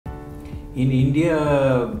In India,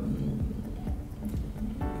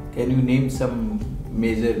 can you name some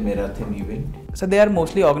major marathon event? So they are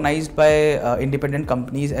mostly organized by independent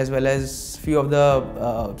companies, as well as few of the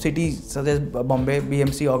cities such as Bombay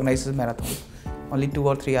BMC organizes marathon. Only 2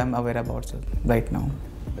 or 3 I am aware about, sir, right now.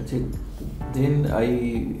 Achha, then I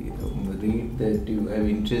read that you have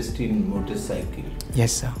interest in motorcycle.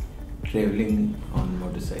 Yes, sir. Traveling on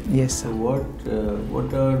motorcycle. Yes, sir. So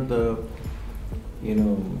what are the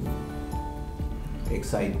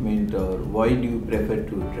excitement, or why do you prefer to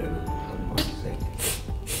travel on motorcycle?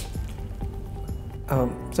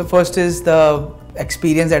 So first is the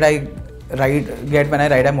experience that I get when I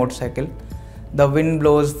ride a motorcycle. The wind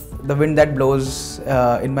that blows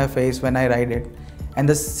in my face when I ride it, and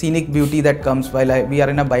the scenic beauty that comes while we are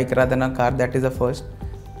in a bike rather than a car. That is the first.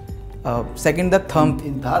 Second, the thump.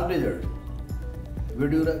 In Thar Desert, where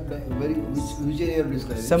do you ride? Which area you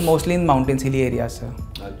describe? Sir, mostly in mountains, hilly areas, sir.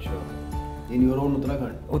 Achha. In your own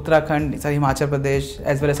Uttarakhand? Uttarakhand, sir, Himachal Pradesh,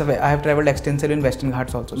 as well as I have travelled extensively in Western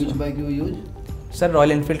Ghats also. Which sir. bike you use? Sir,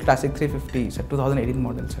 Royal Enfield Classic 350, sir, 2018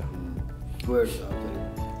 model, sir. Go ahead,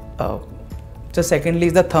 sir. So secondly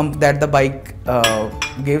is the thump that the bike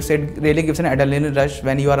gives. It really gives an adrenaline rush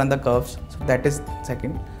when you are on the curves. So that is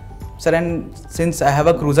second. Sir, and since I have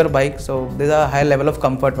a cruiser bike, so there's a high level of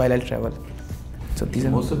comfort while I travel. So these are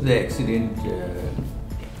most of the accident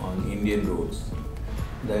on Indian roads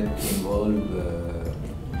that involve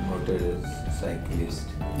motorcyclists.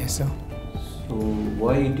 Yes, sir. So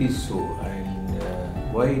why it is so, and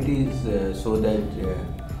why it is so that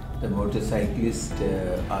the motorcyclists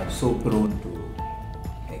are so prone to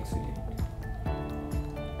accident?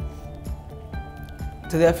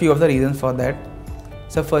 So there are a few of the reasons for that.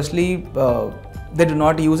 So firstly, they do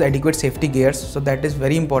not use adequate safety gears, so that is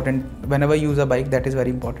very important. Whenever you use a bike, that is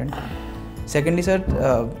very important. Secondly, sir,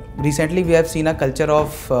 recently we have seen a culture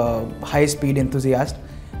of high speed enthusiast,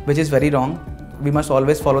 which is very wrong. We must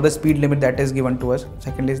always follow the speed limit that is given to us.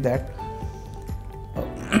 Secondly is that.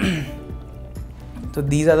 So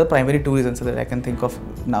these are the primary 2 reasons that I can think of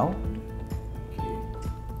now. Okay.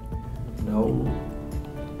 Now,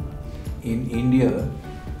 in India,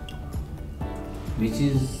 which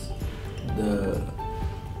is the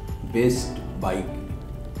best bike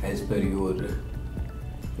as per your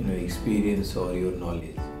experience or your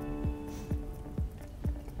knowledge?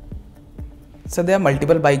 So there are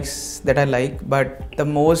multiple bikes that I like, but the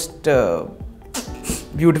most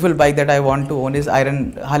beautiful bike that I want to own is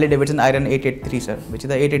Harley Davidson Iron 883, sir, which is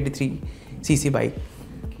the 883cc bike.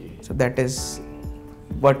 Okay. So that is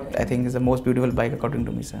what I think is the most beautiful bike according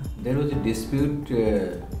to me, sir. There was a dispute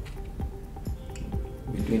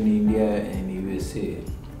between India and USA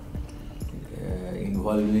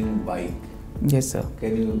involving bike. Yes, sir.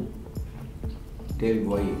 Can you tell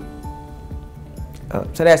why?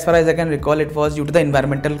 Sir, as far as I can recall, it was due to the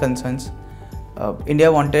environmental concerns.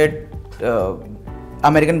 India wanted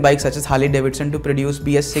American bikes such as Harley Davidson to produce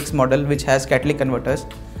BS6 model, which has catalytic converters,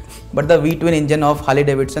 but the V-twin engine of Harley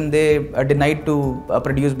Davidson, they denied to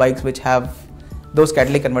produce bikes which have those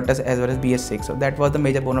catalytic converters as well as BS6. So that was the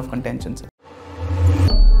major bone of contention, sir.